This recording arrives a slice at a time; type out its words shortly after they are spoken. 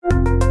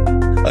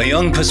a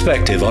young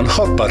perspective on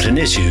hot-button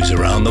issues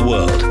around the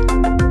world.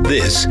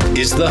 This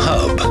is The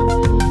Hub.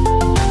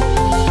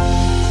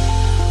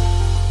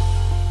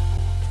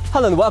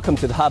 Hello and welcome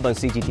to The Hub on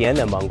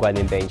CGTN. I'm Wang Guan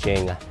in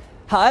Beijing.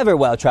 However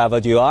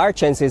well-traveled you are,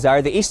 chances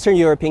are the Eastern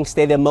European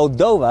state of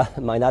Moldova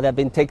might not have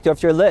been ticked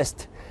off your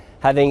list.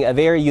 Having a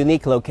very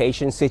unique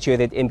location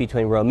situated in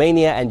between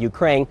Romania and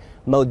Ukraine,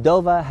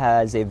 Moldova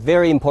has a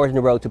very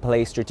important role to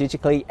play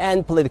strategically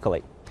and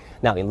politically.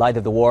 Now, in light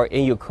of the war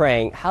in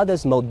Ukraine, how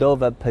does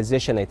Moldova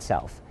position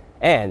itself?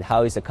 And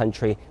how is the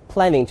country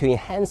planning to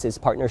enhance its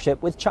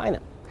partnership with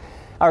China?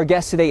 Our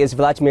guest today is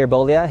Vladimir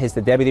Bolea. He's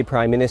the Deputy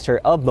Prime Minister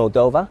of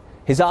Moldova.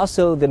 He's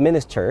also the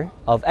Minister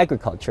of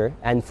Agriculture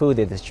and Food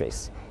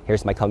Industries.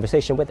 Here's my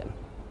conversation with him.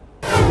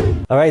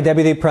 All right,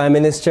 Deputy Prime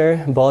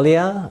Minister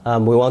Bolea,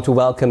 we want to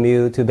welcome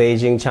you to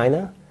Beijing,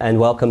 China, and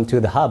welcome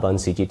to The Hub on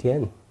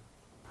CGTN.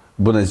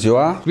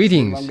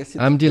 Greetings.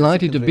 I'm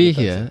delighted to be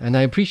here, and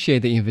I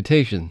appreciate the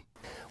invitation.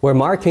 We're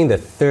marking the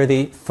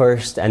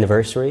 31st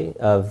anniversary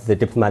of the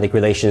diplomatic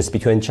relations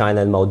between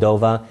China and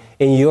Moldova.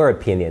 In your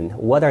opinion,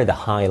 what are the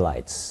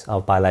highlights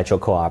of bilateral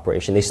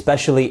cooperation,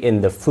 especially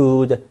in the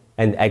food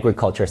and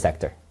agriculture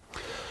sector?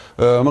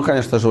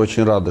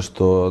 Indeed,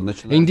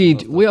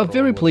 we are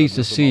very pleased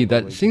to see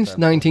that since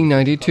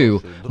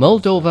 1992,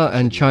 Moldova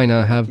and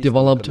China have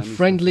developed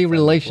friendly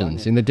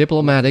relations in the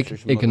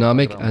diplomatic,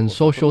 economic, and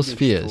social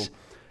spheres.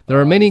 There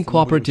are many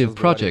cooperative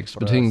projects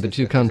between the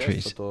two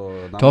countries.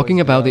 Talking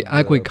about the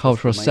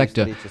agricultural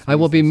sector, I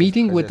will be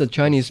meeting with the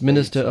Chinese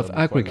Minister of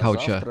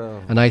Agriculture,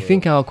 and I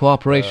think our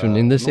cooperation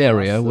in this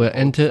area will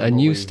enter a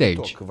new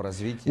stage.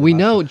 We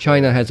know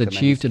China has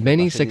achieved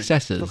many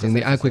successes in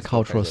the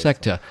agricultural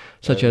sector,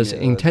 such as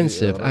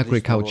intensive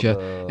agriculture,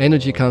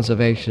 energy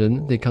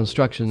conservation, the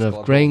construction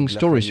of grain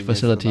storage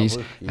facilities,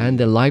 and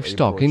the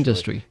livestock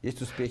industry.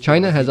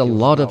 China has a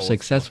lot of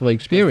successful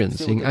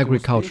experience in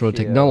agricultural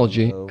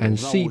technology and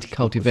seed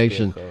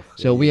cultivation,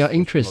 so we are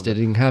interested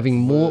in having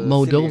more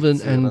Moldovan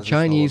and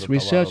Chinese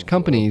research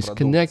companies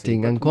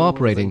connecting and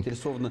cooperating.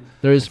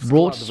 There is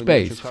broad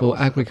space for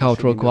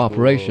agricultural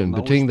cooperation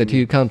between the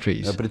two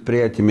countries.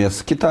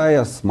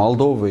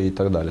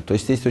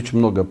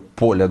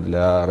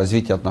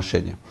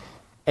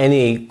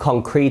 Any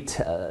concrete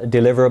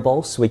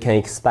deliverables we can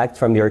expect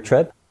from your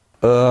trip?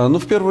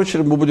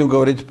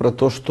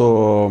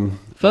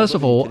 First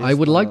of all, I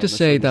would like to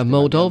say that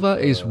Moldova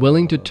is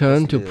willing to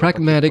turn to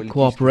pragmatic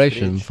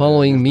cooperation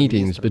following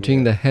meetings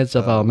between the heads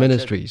of our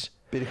ministries.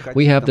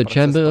 We have the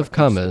Chamber of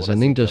Commerce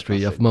and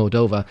Industry of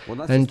Moldova,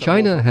 and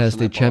China has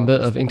the Chamber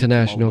of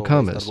International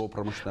Commerce.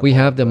 We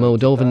have the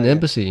Moldovan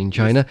Embassy in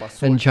China,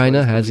 and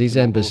China has its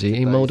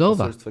embassy in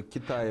Moldova.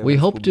 We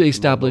hope to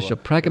establish a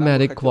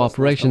pragmatic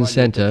cooperation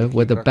center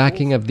with the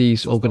backing of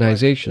these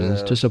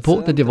organizations to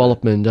support the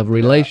development of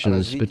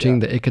relations between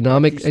the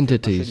economic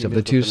entities of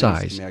the two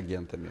sides.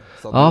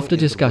 After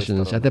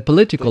discussions at the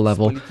political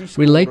level,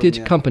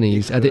 related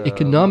companies at the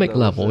economic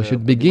level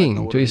should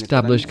begin to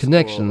establish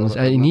connections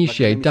and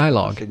initiate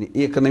dialogue.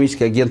 We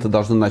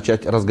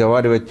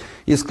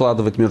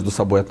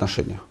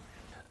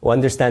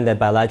understand that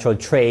bilateral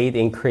trade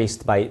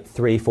increased by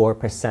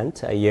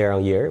 3–4% year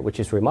on year, which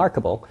is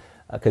remarkable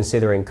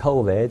considering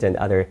COVID and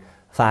other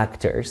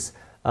factors.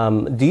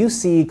 Do you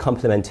see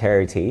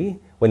complementarity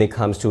when it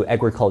comes to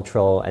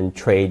agricultural and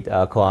trade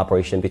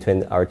cooperation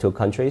between our two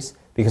countries?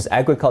 Because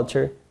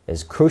agriculture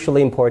is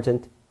crucially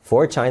important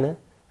for China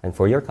and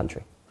for your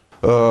country.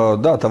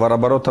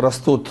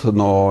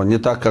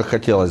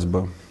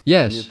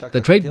 Yes,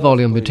 the trade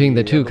volume between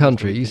the two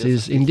countries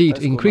is indeed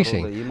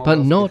increasing, but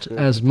not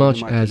as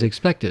much as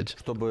expected.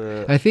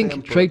 I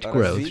think trade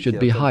growth should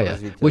be higher,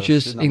 which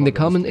is in the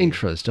common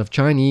interest of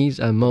Chinese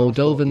and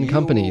Moldovan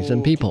companies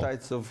and people.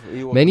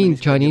 Many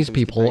Chinese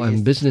people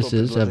and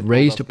businesses have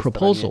raised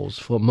proposals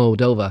for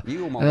Moldova,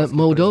 and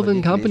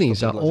Moldovan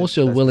companies are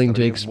also willing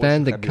to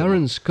expand the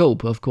current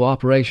scope of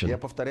cooperation.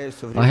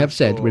 I have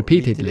said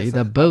repeatedly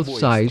that both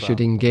sides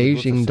should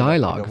engage in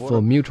dialogue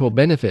for mutual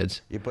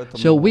benefits,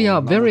 so we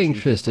are very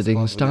interested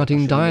in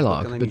starting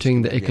dialogue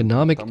between the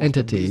economic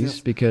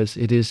entities because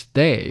it is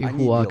they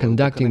who are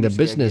conducting the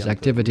business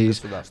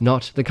activities,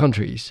 not the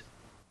countries.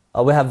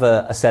 We have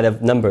a set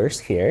of numbers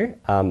here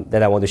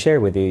that I want to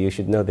share with you. You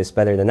should know this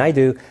better than I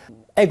do.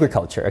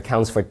 Agriculture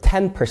accounts for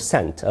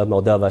 10% of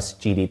Moldova's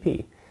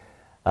GDP.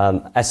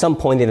 At some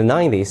point in the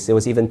 90s, it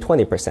was even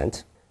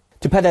 20%.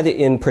 To put that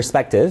in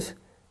perspective,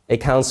 it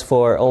accounts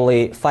for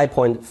only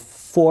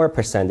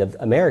 5.4% of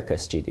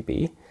America's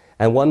GDP.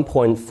 And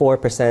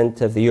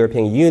 1.4% of the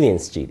European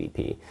Union's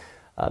GDP.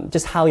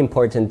 Just how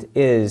important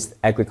is the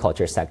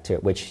agriculture sector,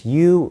 which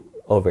you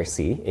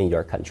oversee in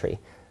your country?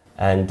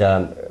 And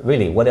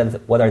really,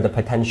 what are the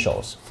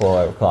potentials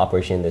for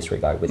cooperation in this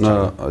regard with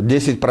China?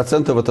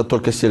 10% это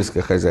только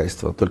сельское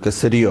хозяйство, только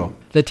сырье.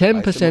 The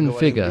 10%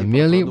 figure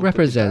merely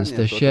represents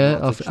the share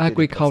of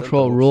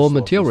agricultural raw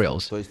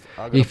materials.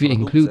 If you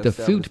include the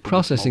food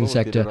processing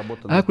sector,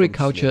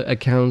 agriculture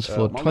accounts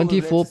for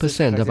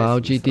 24% of our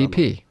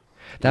GDP.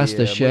 That's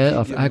the share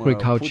of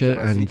agriculture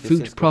and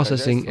food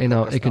processing in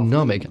our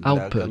economic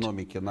output.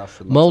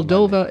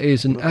 Moldova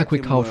is an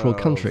agricultural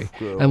country,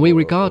 and we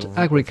regard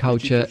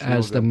agriculture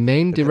as the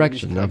main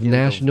direction of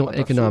national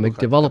economic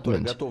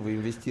development.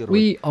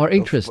 We are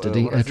interested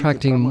in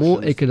attracting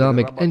more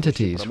economic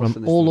entities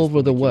from all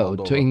over the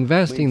world to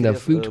invest in the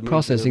food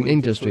processing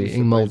industry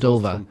in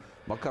Moldova.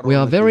 We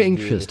are very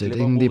interested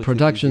in the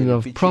production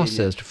of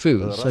processed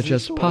foods such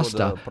as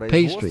pasta,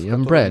 pastry,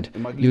 and bread,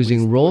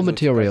 using raw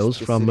materials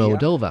from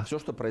Moldova.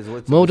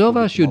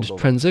 Moldova should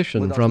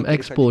transition from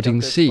exporting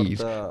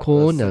seeds,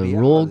 corn, and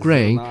raw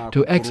grain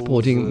to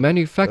exporting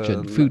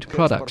manufactured food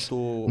products.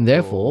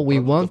 Therefore, we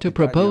want to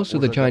propose to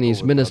the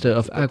Chinese Minister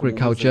of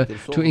Agriculture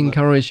to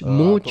encourage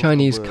more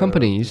Chinese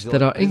companies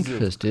that are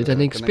interested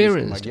and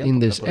experienced in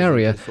this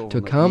area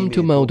to come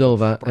to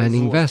Moldova and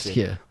invest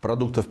here.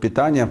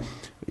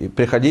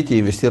 Приходите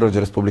и инвестировать в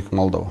Республику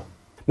Молдова.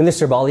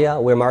 Minister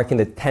Bolea, we're marking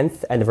the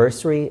 10th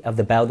anniversary of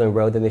the Belt and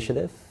Road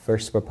Initiative,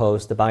 first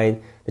proposed by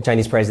the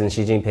Chinese President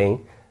Xi Jinping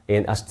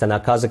in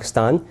Astana,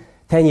 Kazakhstan.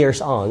 10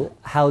 years on,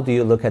 how do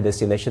you look at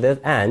this initiative,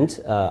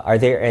 and are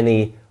there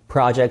any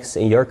projects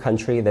in your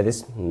country that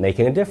is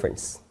making a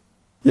difference?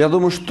 Я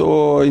думаю,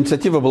 что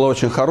инициатива была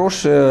очень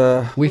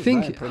хорошая. We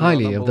think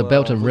highly of the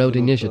Belt and Road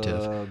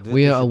Initiative.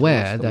 We are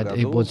aware that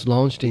it was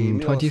launched in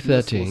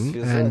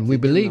 2013, and we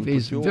believe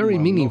it's very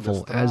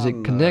meaningful as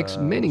it connects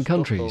many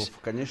countries.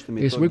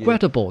 It's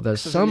regrettable that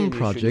some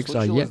projects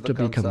are yet to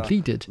be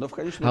completed.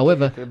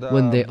 However,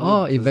 when they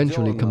are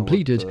eventually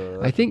completed,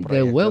 I think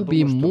there will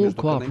be more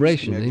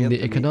cooperation in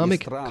the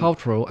economic,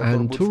 cultural,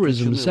 and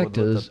tourism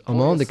sectors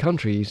among the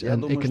countries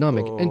and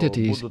economic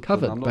entities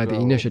covered by the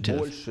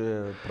initiative.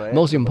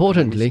 Most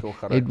importantly,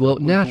 it will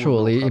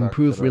naturally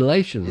improve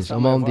relations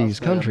among these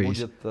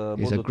countries.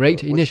 It's a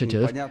great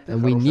initiative,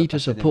 and we need to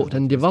support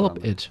and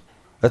develop it.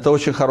 Это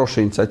очень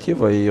хорошая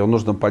инициатива, и ее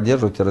нужно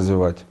поддерживать и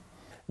развивать.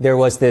 There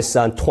was this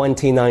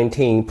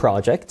 2019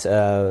 project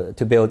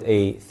to build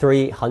a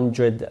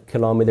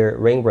 300-kilometer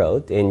ring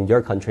road in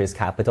your country's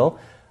capital.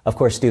 Of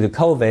course, due to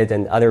COVID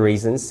and other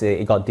reasons,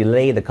 it got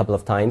delayed a couple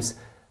of times.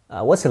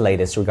 What's the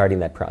latest regarding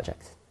that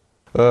project?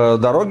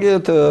 Дороги –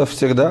 это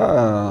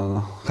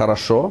всегда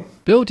хорошо.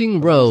 Building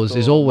roads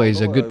is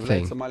always a good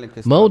thing.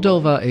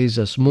 Moldova is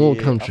a small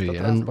country,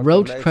 and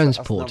road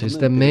transport is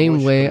the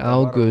main way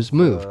our goods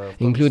move,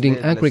 including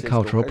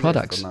agricultural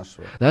products.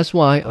 That's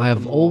why I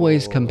have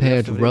always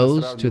compared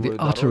roads to the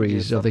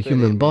arteries of the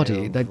human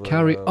body that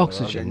carry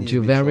oxygen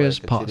to various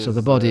parts of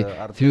the body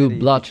through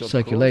blood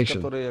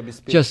circulation,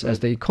 just as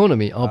the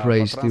economy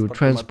operates through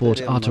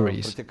transport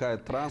arteries.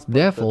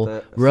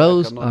 Therefore,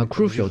 roads are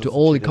crucial to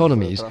all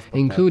economies,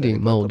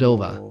 including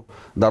Moldova.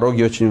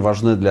 Дороги очень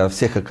важны для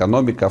всех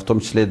экономик, в том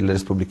числе и для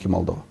Республики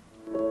Молдова.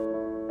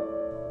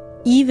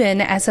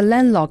 Even as a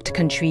landlocked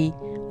country,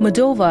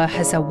 Moldova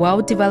has a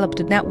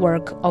well-developed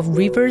network of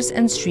rivers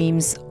and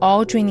streams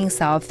all draining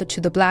south to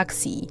the Black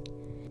Sea.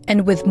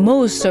 And with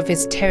most of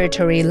its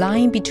territory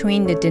lying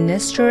between the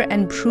Dniester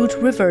and Prut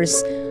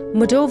rivers,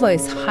 Moldova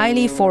is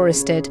highly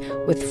forested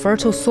with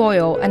fertile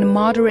soil and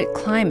moderate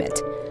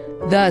climate,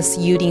 thus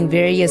yielding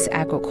various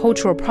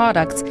agricultural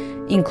products,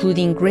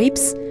 including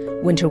grapes,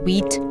 winter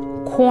wheat,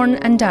 corn,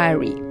 and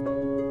dairy.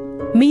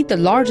 Meet the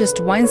largest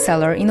wine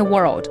cellar in the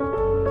world.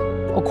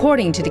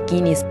 According to the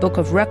Guinness Book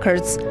of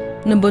Records,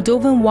 the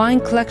Moldovan wine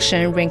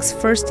collection ranks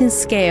first in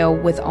scale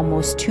with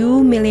almost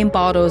 2 million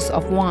bottles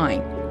of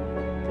wine.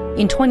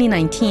 In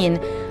 2019,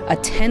 a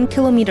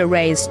 10-kilometer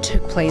race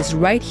took place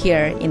right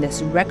here in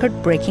this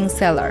record-breaking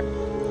cellar.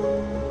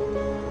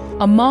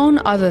 Among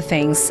other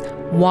things,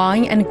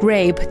 wine and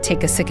grape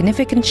take a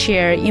significant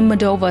share in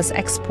Moldova's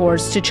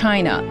exports to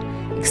China,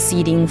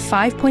 exceeding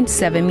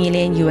 $5.7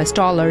 million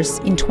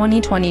in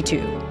 2022.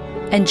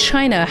 And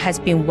China has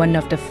been one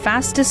of the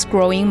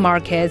fastest-growing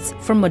markets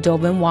for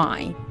Moldovan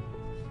wine.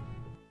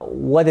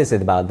 What is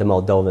it about the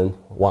Moldovan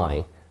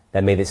wine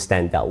that made it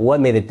stand out? What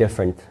made it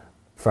different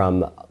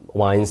from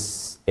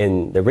wines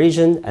in the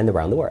region and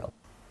around the world?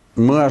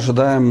 Мы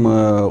ожидаем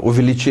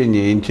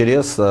увеличения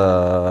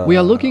интереса. We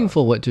are looking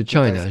forward to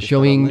China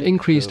showing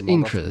increased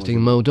interest in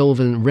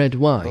Moldovan red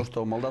wine.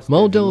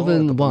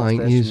 Moldovan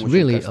wine is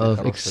really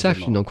of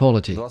exceptional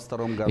quality.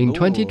 In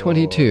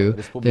 2022,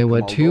 there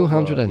were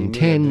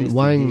 210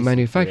 wine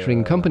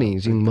manufacturing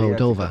companies in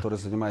Moldova.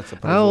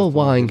 Our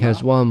wine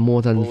has won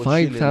more than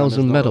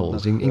 5,000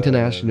 medals in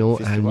international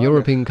and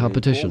European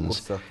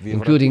competitions,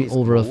 including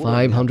over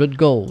 500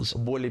 golds.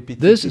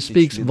 This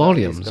speaks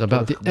volumes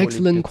about the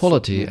excellent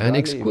quality and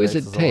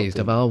exquisite taste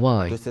of our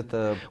wine.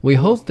 We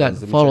hope that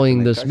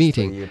following this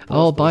meeting,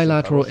 our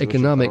bilateral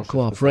economic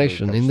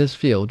cooperation in this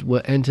field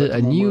will enter a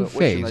new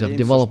phase of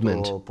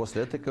development.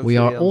 We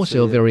are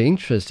also very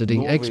interested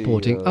in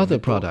exporting other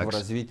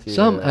products.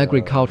 Some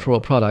agricultural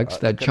products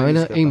that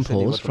China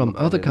imports from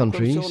other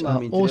countries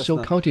are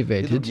also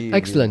cultivated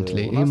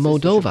excellently in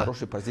Moldova.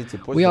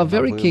 We are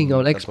very keen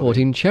on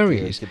exporting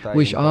cherries,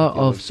 which are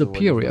of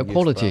superior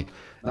quality,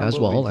 as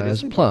well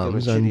as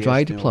plums and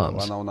dried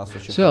plums.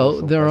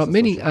 So there are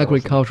many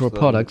agricultural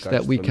products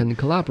that we can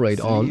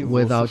collaborate on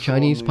with our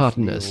Chinese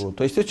partners.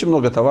 То есть очень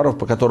много товаров,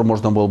 по которым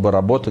можно было бы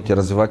работать и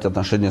развивать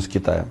отношения с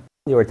Китаем.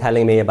 You were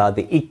telling me about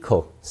the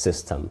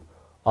ecosystem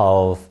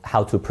of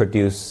how to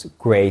produce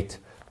great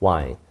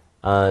wine.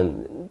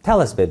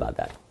 Tell us a bit about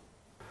that.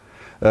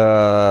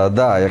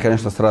 Да, я,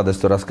 конечно, с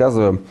радостью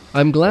рассказываю.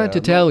 I'm glad to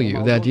tell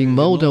you that in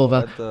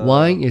Moldova,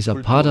 wine is a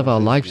part of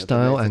our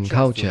lifestyle and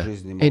culture.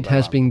 It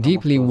has been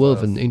deeply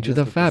woven into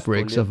the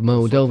fabrics of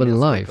Moldovan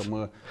life.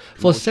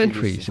 For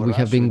centuries, we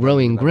have been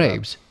growing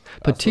grapes.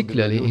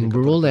 Particularly in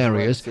rural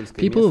areas,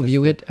 people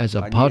view it as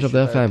a part of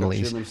their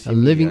families, a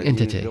living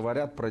entity.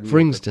 For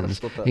instance,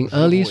 in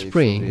early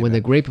spring, when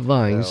the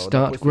grapevines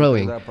start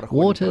growing,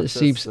 water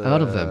seeps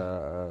out of them.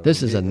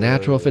 This is a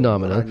natural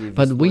phenomenon,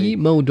 but we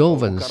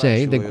Moldovans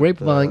say the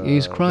grapevine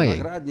is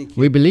crying.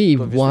 We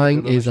believe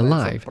wine is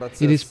alive,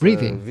 it is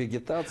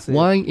breathing.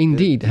 Wine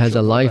indeed has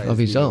a life of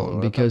its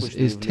own because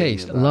its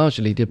taste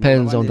largely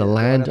depends on the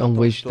land on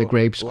which the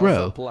grapes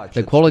grow,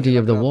 the quality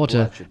of the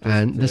water,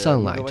 and the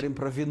sunlight.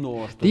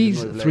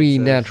 These three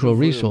natural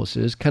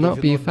resources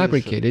cannot be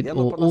fabricated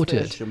or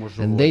altered,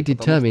 and they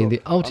determine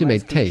the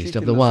ultimate taste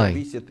of the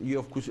wine.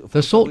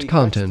 The salt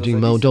content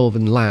in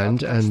Moldovan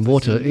land and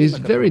water is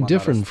very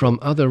different from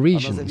other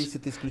regions.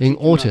 In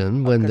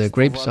autumn, when the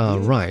grapes are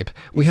ripe,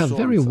 we have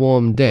very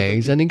warm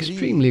days and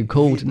extremely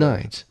cold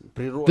nights.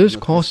 This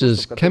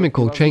causes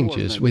chemical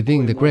changes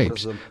within the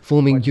grapes,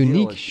 forming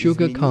unique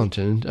sugar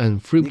content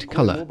and fruit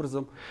color.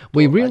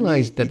 We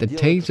realize that the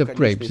taste of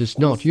grapes is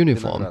not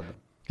uniform.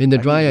 In the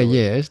drier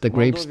years, the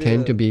grapes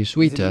tend to be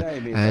sweeter,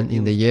 and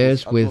in the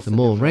years with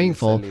more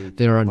rainfall,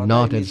 they are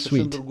not as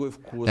sweet.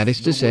 That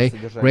is to say,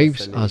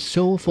 grapes are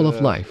so full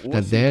of life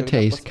that their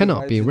taste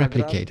cannot be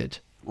replicated.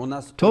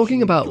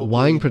 Talking about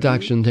wine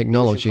production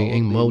technology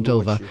in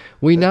Moldova,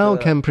 we now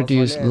can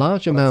produce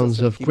large amounts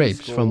of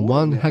grapes from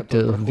 1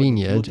 hectare of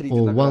vineyard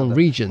or one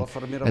region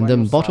and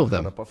then bottle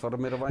them.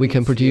 We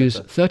can produce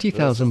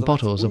 30,000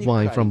 bottles of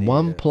wine from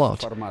one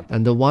plot,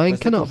 and the wine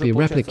cannot be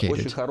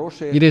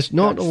replicated. It is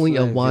not only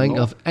a wine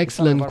of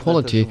excellent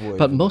quality,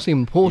 but most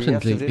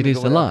importantly, it is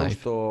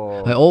alive.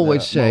 I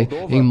always say,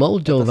 in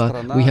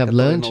Moldova, we have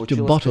learned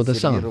to bottle the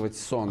sun.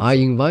 I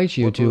invite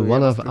you to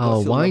one of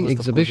our wine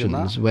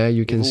exhibitions where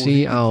you can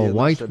see our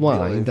white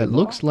wine that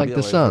looks like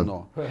the sun.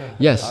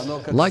 Yes,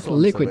 like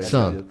liquid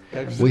sun.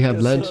 We have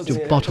learned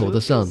to bottle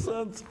the sun.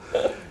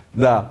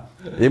 Да,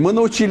 и мы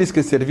научились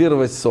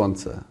консервировать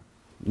солнце.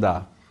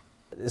 Да.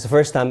 It's the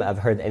first time I've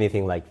heard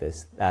anything like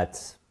this,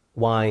 that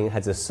wine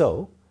has a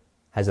soul,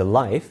 has a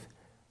life,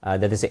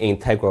 that is an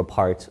integral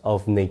part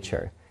of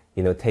nature.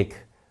 You know, take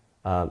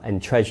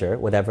and treasure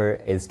whatever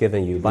is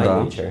given you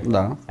by nature,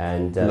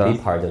 and be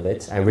part of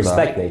it, and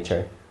respect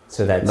nature,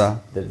 so that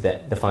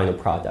the final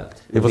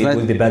product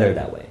will be better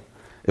that way.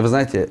 И вы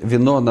знаете,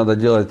 вино надо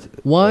делать.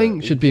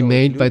 Wine should be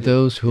made by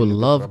those who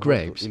love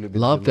grapes,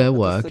 love their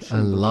work,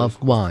 and love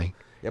wine.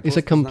 It's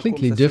a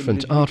completely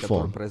different art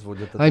form.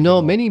 I know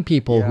many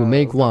people who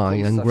make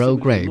wine and grow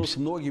grapes.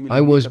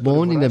 I was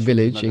born in a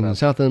village in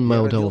southern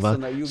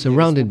Moldova,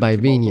 surrounded by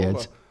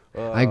vineyards.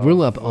 I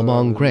grew up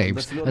among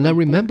grapes, and I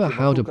remember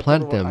how to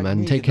plant them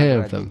and take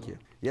care of them.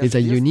 It's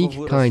a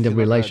unique kind of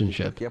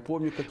relationship.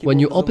 When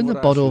you open a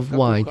bottle of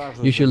wine,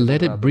 you should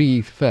let it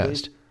breathe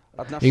first.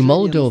 In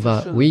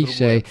Moldova, we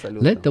say,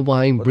 let the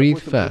wine breathe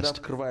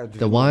first.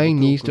 The wine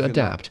needs to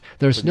adapt.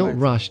 There's no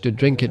rush to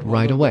drink it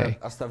right away.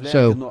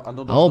 So,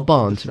 our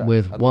bond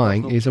with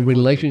wine is a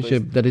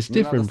relationship that is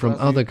different from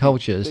other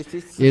cultures.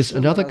 It's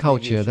another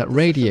culture that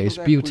radiates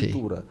beauty.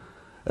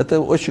 Это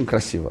очень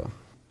красиво.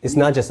 It's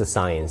not just a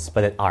science,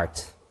 but an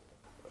art.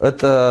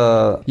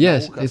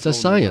 Yes, it's a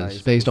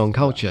science based on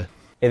culture.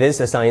 It is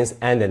a science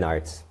and an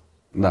art.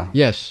 Да.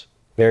 Yes.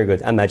 Very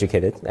good. I'm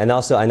educated. And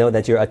also, I know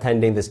that you're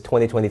attending this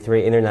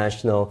 2023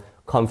 International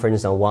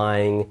Conference on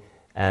Wine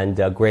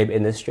and Grape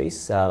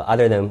Industries.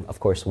 Other than, of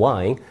course,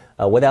 wine,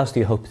 what else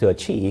do you hope to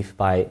achieve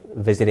by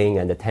visiting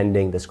and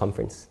attending this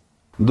conference?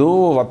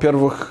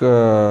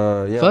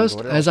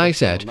 First, as I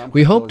said,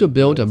 we hope to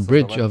build a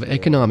bridge of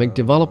economic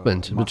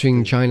development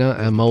between China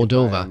and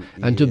Moldova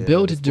and to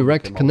build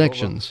direct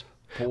connections.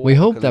 We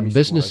hope that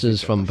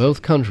businesses from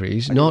both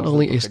countries not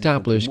only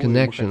establish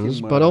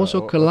connections but also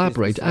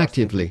collaborate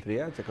actively.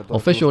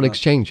 Official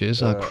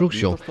exchanges are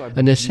crucial,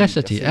 a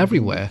necessity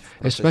everywhere,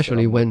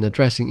 especially when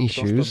addressing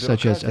issues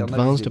such as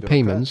advanced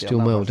payments to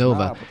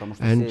Moldova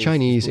and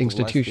Chinese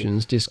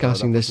institutions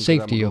discussing the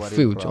safety of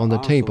food on the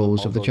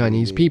tables of the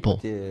Chinese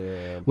people.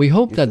 We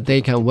hope that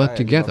they can work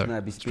together,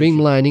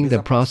 streamlining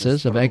the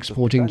process of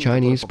exporting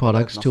Chinese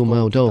products to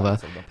Moldova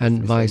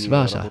and vice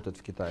versa.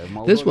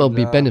 This will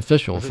be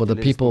beneficial for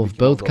the people of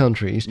both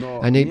countries,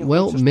 and it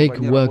will make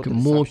work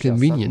more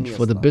convenient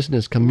for the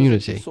business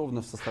community.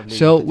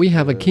 So we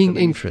have a keen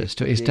interest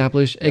to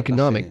establish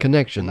economic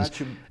connections,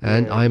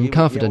 and I am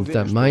confident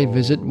that my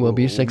visit will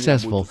be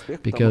successful,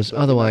 because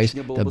otherwise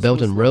the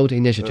Belt and Road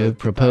Initiative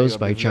proposed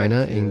by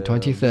China in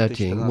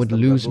 2013 would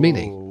lose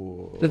meaning.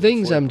 The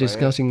things I'm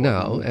discussing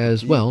now,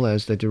 as well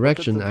as the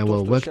direction I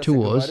will work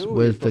towards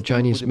with the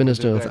Chinese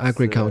Minister of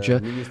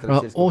Agriculture,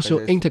 are also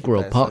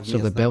integral parts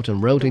of the Belt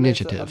and Road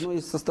Initiative.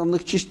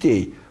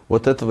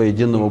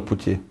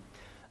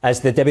 As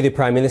the Deputy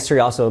Prime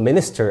Minister, also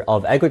Minister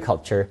of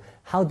Agriculture,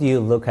 how do you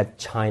look at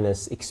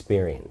China's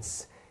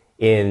experience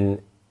in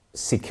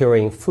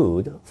securing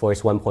food for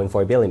its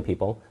 1.4 billion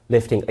people,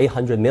 lifting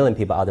 800 million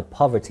people out of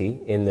poverty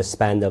in the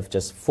span of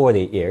just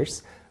 40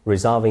 years,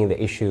 resolving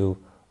the issue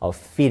of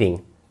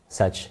feeding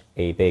such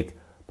a big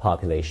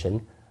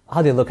population?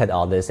 How do you look at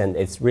all this? And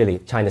it's really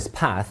China's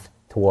path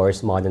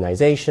towards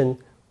modernization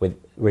with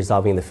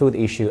resolving the food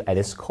issue at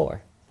its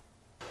core.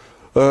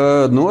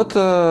 Ну,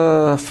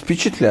 это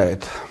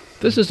впечатляет.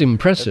 This is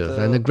impressive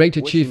and a great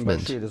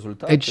achievement.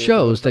 It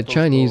shows that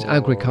Chinese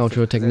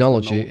agricultural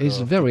technology is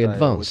very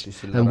advanced,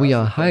 and we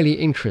are highly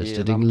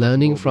interested in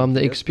learning from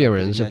the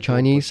experience of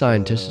Chinese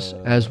scientists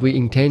as we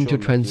intend to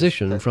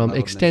transition from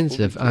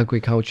extensive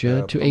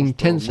agriculture to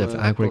intensive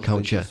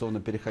agriculture.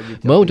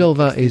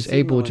 Moldova is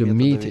able to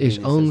meet its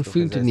own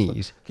food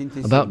needs.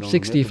 About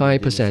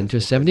 65% to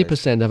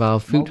 70% of our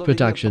food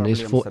production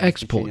is for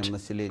export.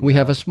 We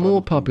have a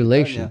small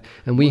population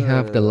and we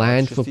have the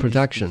land for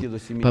production,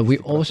 but we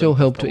also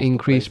hope to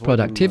increase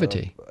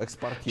productivity.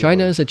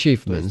 China's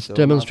achievements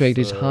demonstrate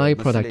its high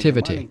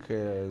productivity.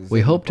 We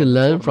hope to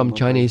learn from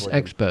Chinese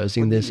experts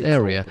in this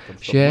area,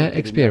 share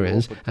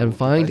experience, and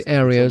find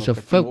areas of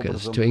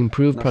focus to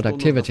improve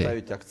productivity.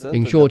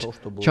 In short,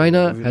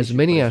 China has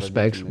many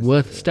aspects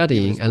worth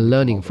studying and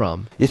learning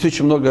from. Есть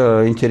очень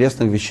много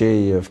интересных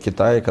вещей в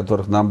Китае,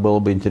 которых нам было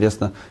бы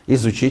интересно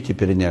изучить и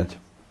перенять.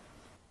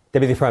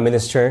 Deputy Prime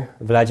Minister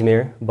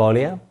Vladimir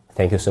Bolea,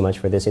 thank you so much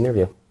for this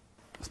interview.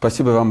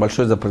 Спасибо вам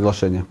большое за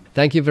приглашение.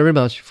 Thank you very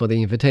much for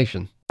the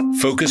invitation.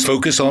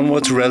 Focus on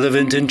what's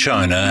relevant in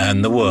China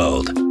and the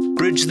world.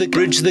 Bridge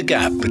the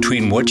gap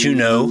between what you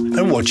know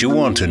and what you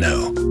want to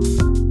know.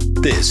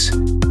 This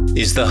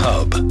is The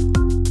Hub.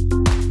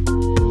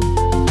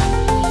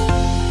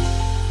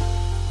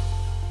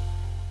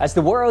 As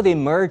the world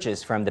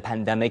emerges from the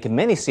pandemic,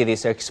 many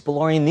cities are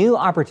exploring new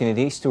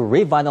opportunities to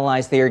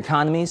revitalize their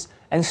economies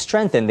and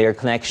strengthen their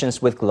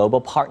connections with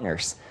global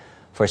partners.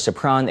 For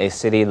Sopron, a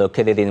city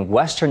located in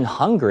western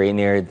Hungary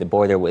near the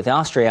border with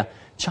Austria,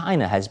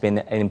 China has been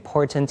an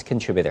important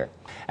contributor.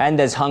 And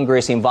as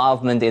Hungary's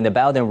involvement in the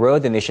Belt and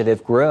Road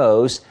Initiative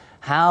grows,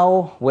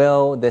 how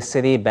will the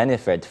city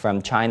benefit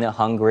from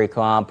China-Hungary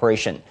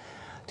cooperation?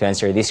 To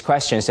answer these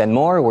questions and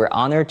more, we're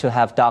honored to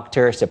have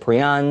Dr.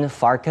 Ciprian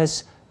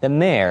Farkas, the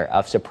mayor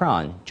of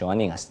Sopron,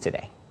 joining us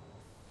today.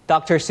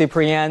 Dr.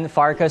 Ciprian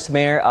Farkas,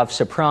 mayor of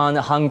Sopron,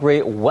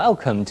 Hungary,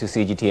 welcome to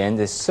CGTN.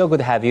 It's so good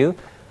to have you.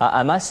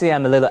 I must say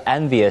I'm a little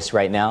envious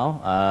right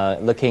now,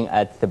 looking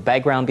at the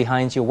background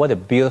behind you. What a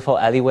beautiful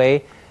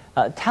alleyway.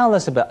 Tell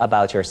us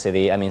about your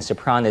city. I mean,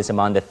 Sopron is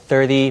among the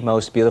 30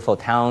 most beautiful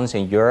towns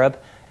in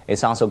Europe.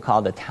 It's also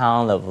called the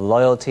town of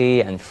loyalty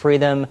and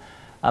freedom.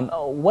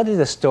 What is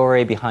the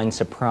story behind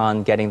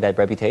Sopron getting that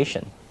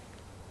reputation?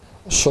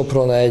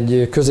 Sopron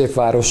egy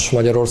középváros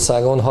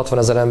Magyarországon,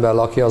 60 000 ember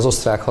lakja, az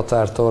osztrák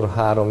határtól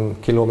 3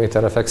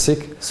 kilométerre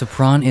fekszik.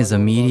 Sopron is a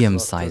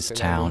medium-sized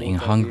town in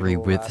Hungary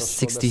with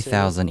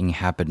 60,000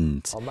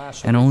 inhabitants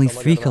and only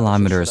 3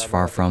 kilometers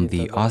far from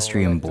the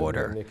Austrian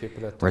border.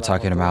 We're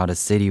talking about a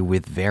city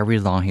with very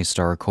long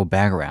historical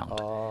background,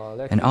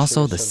 and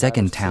also the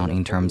second town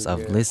in terms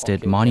of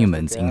listed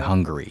monuments in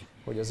Hungary.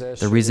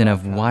 The reason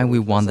of why we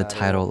won the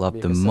title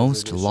of the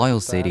most loyal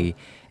city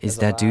is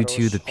that due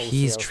to the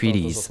peace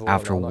treaties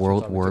after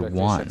World War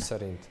I,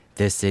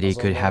 this city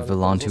could have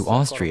belonged to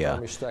Austria,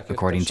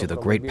 according to the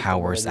great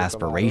power's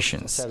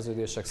aspirations.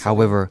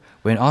 However,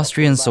 when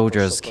Austrian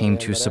soldiers came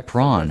to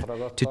Sopron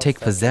to take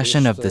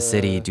possession of the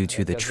city due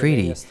to the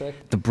treaty,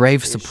 the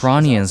brave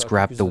Sopronians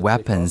grabbed the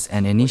weapons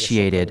and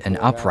initiated an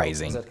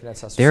uprising.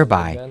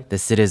 Thereby, the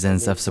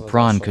citizens of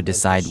Sopron could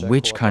decide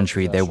which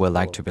country they would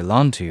like to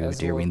belong to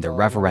during the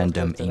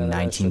referendum in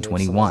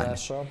 1921.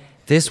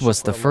 This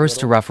was the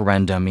first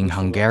referendum in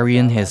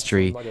Hungarian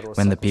history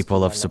when the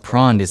people of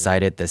Sopron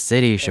decided the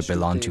city should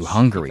belong to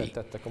Hungary.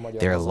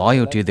 They are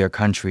loyal to their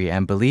country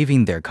and believe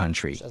in their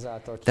country.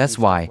 That's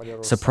why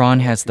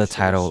Sopron has the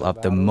title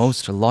of the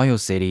most loyal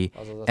city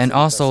and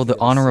also the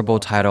honorable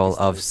title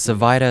of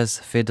Civitas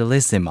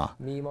Fidelissima.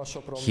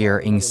 Here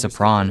in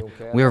Sopron,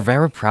 we are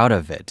very proud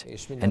of it,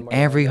 and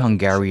every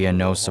Hungarian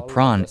knows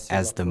Sopron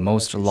as the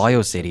most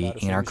loyal city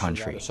in our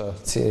country.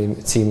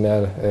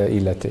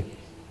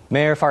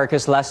 Mayor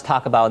Farkas, let's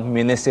talk about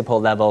municipal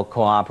level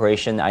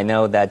cooperation. I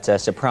know that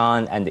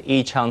Sopron and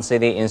Yichang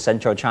City in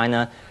central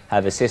China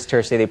have a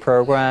sister city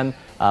program.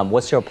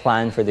 What's your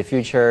plan for the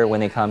future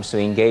when it comes to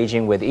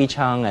engaging with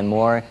Yichang and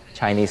more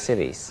Chinese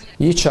cities?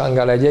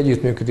 Yichanggal egy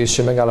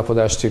együttműködési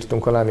megállapodást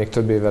írtunk alá még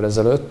több évvel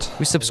ezelőtt.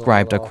 We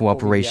subscribed a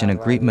cooperation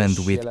agreement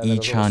with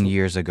Yichang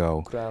years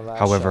ago.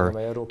 However,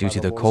 due to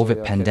the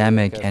COVID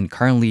pandemic and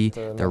currently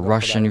the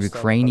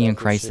Russian-Ukrainian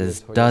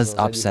crisis does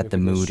upset the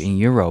mood in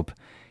Europe,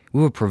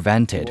 we were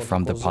prevented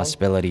from the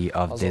possibility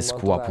of this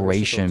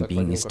cooperation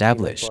being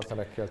established.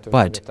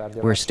 But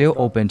we're still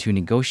open to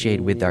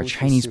negotiate with our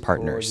Chinese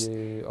partners.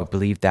 We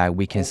believe that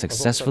we can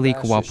successfully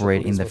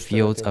cooperate in the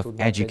fields of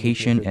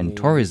education and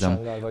tourism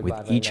with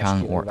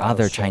Yichang or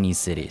other Chinese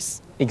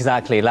cities.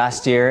 Exactly.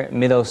 Last year,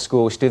 middle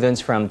school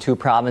students from 2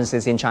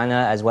 provinces in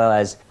China, as well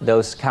as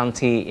those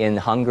county in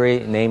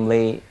Hungary,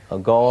 namely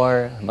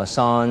Ogor,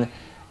 Moson,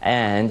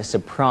 and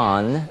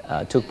Sopron,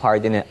 took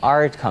part in an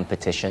art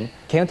competition.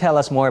 Can you tell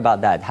us more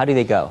about that? How did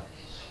they go?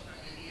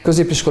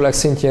 Középiskolák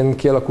szintjén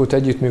kialakult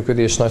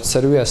együttműködés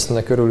nagyszerű, ezt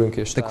örülünk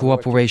és The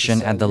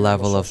cooperation at the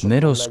level of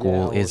middle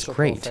school is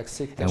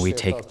great, and we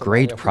take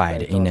great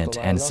pride in it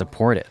and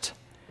support it.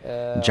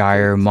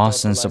 Gyre,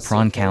 Moson,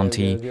 Sopron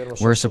County,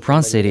 where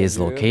Sopron City is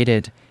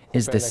located,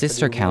 is the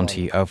sister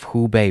county of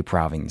Hubei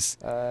Province.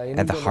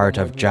 At the heart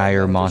of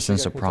Gyre, Moson,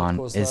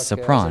 Sopron is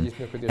Sopron,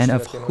 and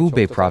of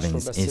Hubei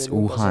Province is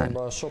Wuhan.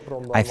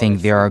 I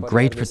think there are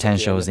great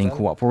potentials in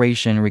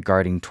cooperation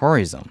regarding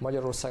tourism.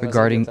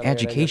 Regarding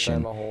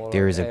education,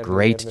 there is a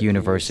great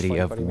University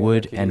of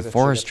Wood and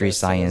Forestry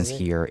Science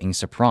here in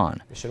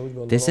Sopron.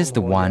 This is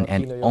the one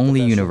and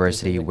only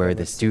university where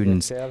the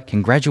students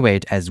can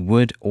graduate as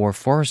wood or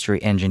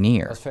forestry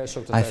engineer.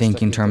 I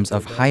think in terms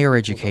of higher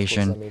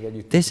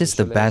education, this is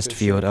the best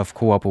field of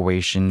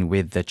cooperation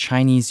with the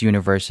Chinese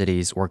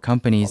universities or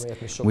companies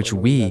which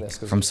we,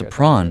 from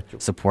Sopron,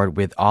 support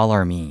with all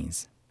our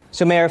means.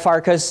 So Mayor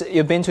Farkas,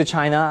 you've been to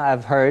China,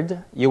 I've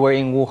heard. You were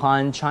in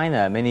Wuhan,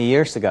 China many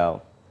years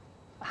ago.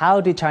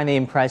 How did China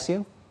impress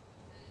you?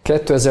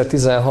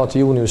 2016.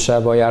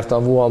 júniusában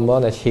jártam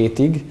Wuhanban egy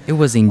hétig. It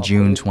was in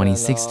June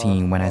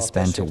 2016 when I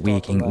spent a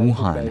week in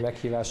Wuhan.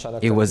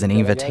 It was an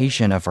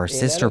invitation of our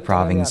sister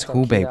province,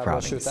 Hubei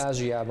Province.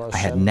 I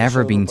had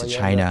never been to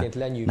China,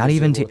 not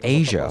even to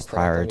Asia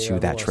prior to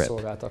that trip.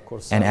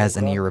 And as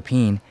an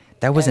European,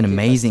 that was an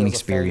amazing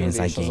experience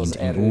I gained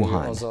in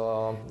Wuhan.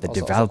 The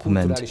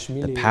development,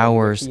 the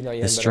powers,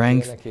 the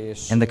strength,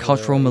 and the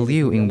cultural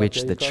milieu in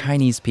which the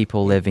Chinese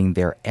people living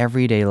their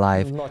everyday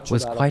life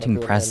was quite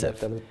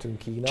impressive.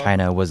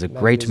 China was a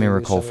great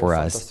miracle for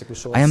us.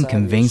 I am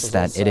convinced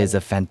that it is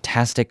a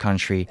fantastic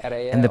country,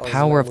 and the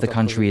power of the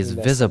country is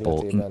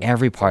visible in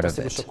every part of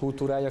it.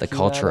 The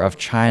culture of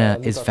China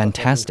is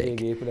fantastic.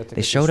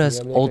 They showed us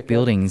old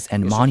buildings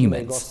and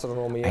monuments.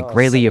 I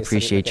greatly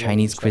appreciate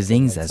Chinese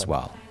cuisines as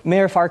well.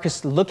 Mayor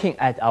Farkas, looking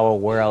at our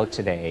world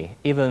today,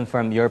 even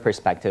from your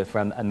perspective,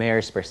 from a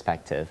mayor's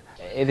perspective,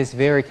 it is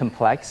very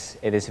complex,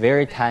 it is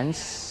very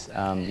tense.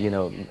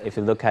 If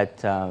you look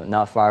at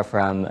not far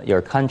from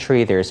your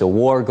country, there's a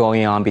war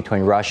going on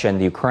between Russia and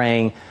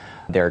Ukraine.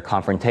 There are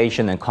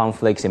confrontation and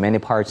conflicts in many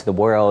parts of the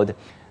world.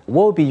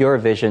 What would be your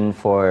vision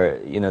for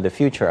the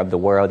future of the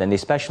world, and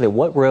especially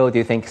what role do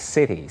you think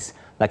cities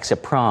like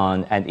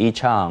Sopron and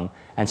Yichang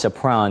and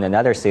Sopron and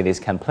other cities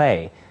can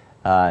play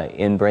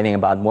in bringing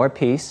about more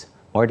peace,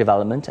 more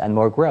development, and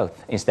more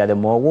growth, instead of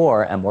more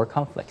war and more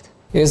conflict?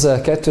 In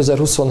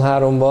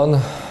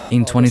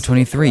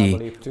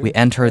 2023, we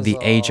enter the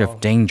age of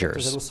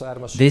dangers.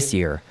 This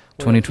year,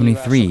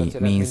 2023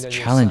 means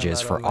challenges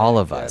for all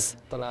of us,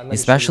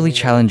 especially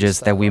challenges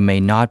that we may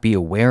not be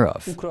aware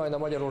of.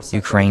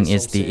 Ukraine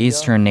is the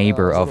eastern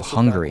neighbor of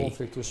Hungary,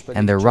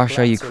 and the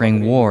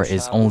Russia-Ukraine war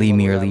is only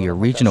merely a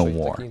regional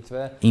war.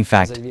 In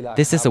fact,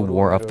 this is a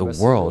war of the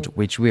world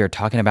which we are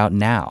talking about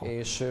now.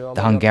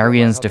 The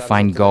Hungarians'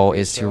 defined goal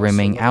is to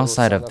remain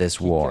outside of this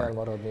war.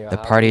 The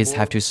parties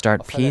have to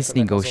start peace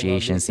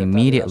negotiations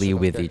immediately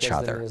with each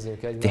other.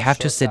 They have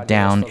to sit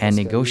down and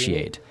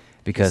negotiate,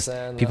 because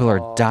people are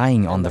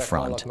dying on the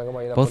front,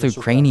 both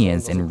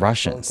Ukrainians and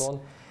Russians.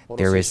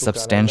 There is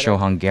substantial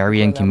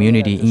Hungarian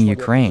community in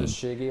Ukraine.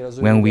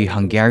 When we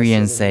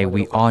Hungarians say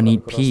we all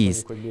need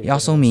peace, it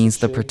also means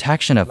the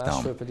protection of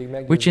them,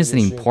 which is an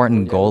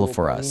important goal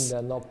for us.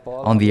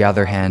 On the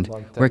other hand,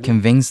 we're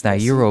convinced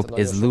that Europe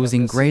is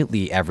losing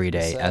greatly every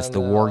day as the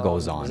war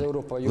goes on,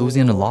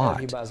 losing a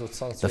lot.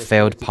 The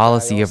failed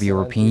policy of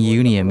European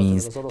Union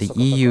means the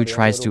EU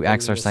tries to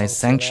exercise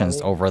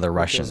sanctions over the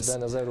Russians,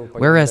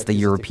 whereas the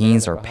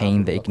Europeans are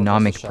paying the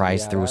economic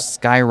price through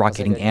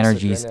skyrocketing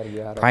energies,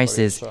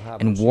 prices,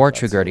 and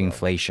war-triggered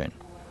inflation.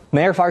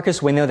 Mayor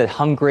Farkas, we know that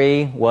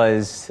Hungary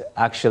was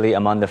actually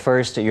among the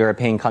first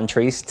European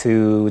countries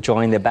to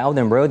join the Belt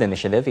and Road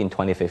Initiative in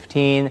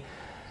 2015.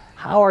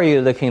 How are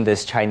you looking at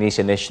this Chinese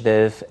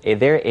initiative? Is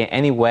there in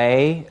any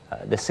way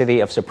the city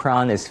of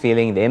Sopron is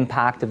feeling the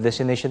impact of this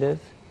initiative?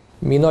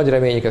 Mi nagy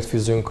reményeket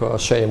fűzünk a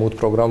Sejm út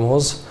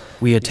programhoz.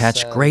 We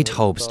attach great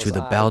hopes to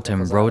the Belt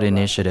and Road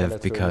Initiative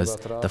because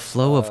the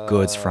flow of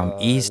goods from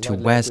east to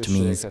west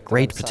means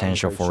great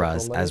potential for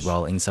us as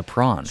well in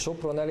Sopron.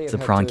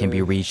 Sopron can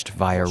be reached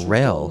via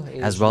rail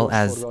as well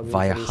as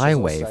via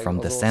highway from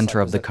the center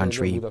of the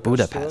country,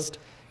 Budapest.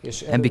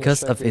 And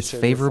because of its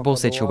favorable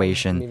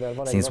situation,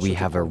 since we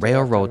have a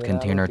railroad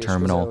container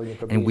terminal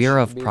and we are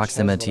of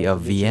proximity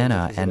of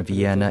Vienna and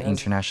Vienna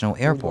International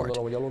Airport,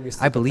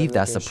 I believe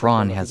that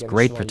Sopron has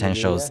great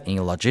potentials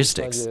in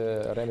logistics.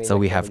 So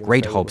we have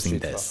great hopes in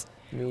this.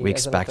 We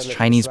expect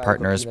Chinese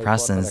partners'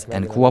 presence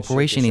and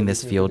cooperation in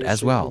this field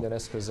as well.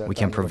 We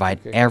can provide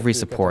every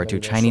support to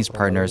Chinese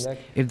partners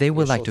if they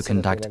would like to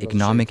conduct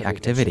economic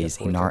activities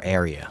in our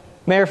area.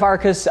 Mayor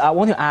Farkas, I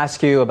want to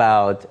ask you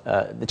about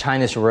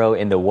China's role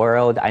in the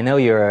world. I know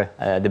you're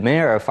the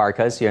mayor of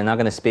Farkas. You're not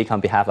going to speak on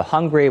behalf of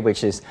Hungary,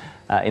 which is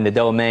in the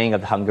domain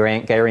of the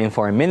Hungarian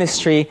Foreign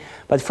Ministry.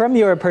 But from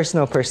your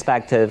personal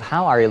perspective,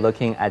 how are you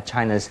looking at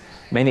China's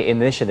many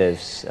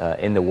initiatives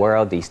in the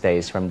world these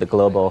days, from the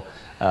Global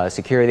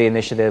Security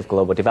Initiative,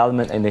 Global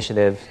Development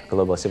Initiative,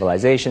 Global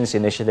Civilizations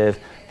Initiative,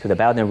 to the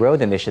Belt and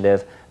Road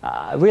Initiative?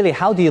 Really,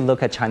 how do you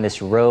look at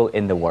China's role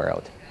in the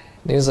world?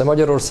 In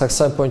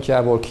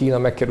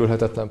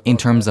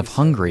terms of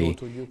Hungary,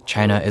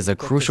 China is a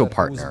crucial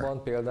partner.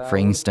 For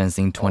instance,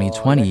 in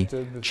 2020,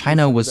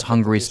 China was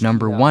Hungary's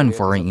 #1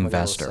 foreign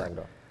investor.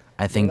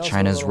 I think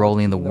China's role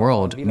in the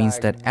world means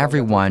that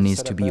everyone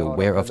needs to be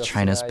aware of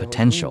China's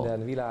potential.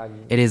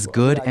 It is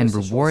good and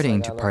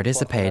rewarding to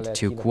participate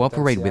to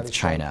cooperate with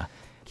China,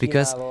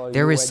 because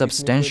there is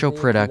substantial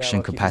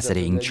production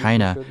capacity in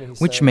China,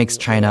 which makes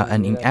China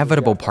an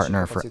inevitable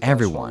partner for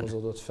everyone.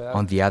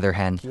 On the other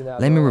hand,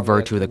 let me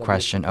revert to the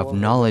question of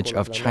knowledge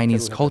of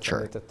Chinese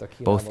culture.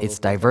 Both its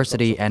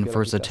diversity and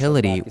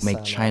versatility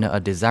make China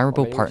a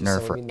desirable partner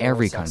for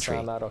every country.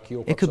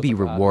 It could be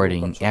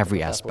rewarding in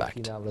every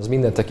aspect.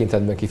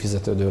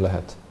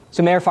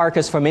 So, Mayor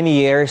Farkas, for many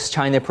years,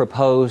 China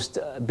proposed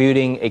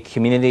building a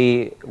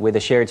community with a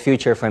shared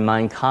future for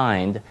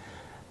mankind.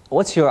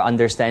 What's your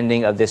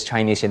understanding of this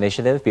Chinese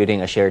initiative,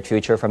 building a shared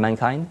future for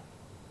mankind?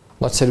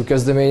 This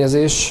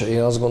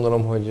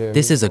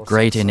is a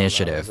great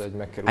initiative.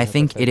 I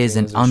think it is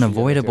an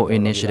unavoidable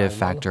initiative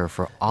factor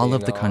for all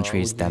of the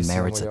countries that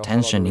merits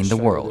attention in the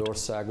world.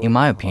 In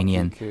my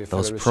opinion,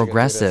 those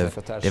progressive,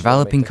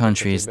 developing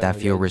countries that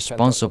feel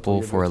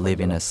responsible for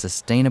living a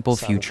sustainable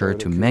future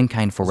to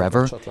mankind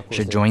forever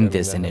should join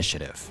this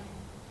initiative.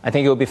 I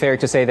think it would be fair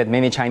to say that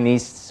many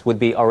Chinese would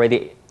be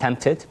already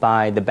tempted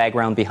by the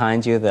background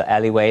behind you, the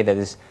alleyway that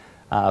is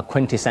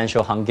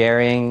quintessential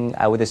Hungarian,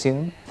 I would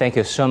assume. Thank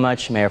you so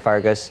much, Mayor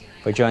Farkas,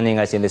 for joining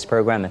us in this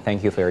program, and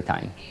thank you for your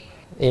time.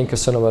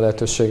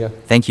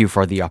 Thank you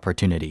for the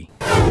opportunity.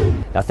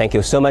 Now, thank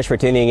you so much for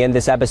tuning in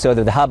this episode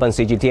of The Hub on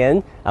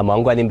CGTN. I'm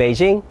Wang Guan in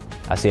Beijing.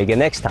 I'll see you again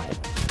next time.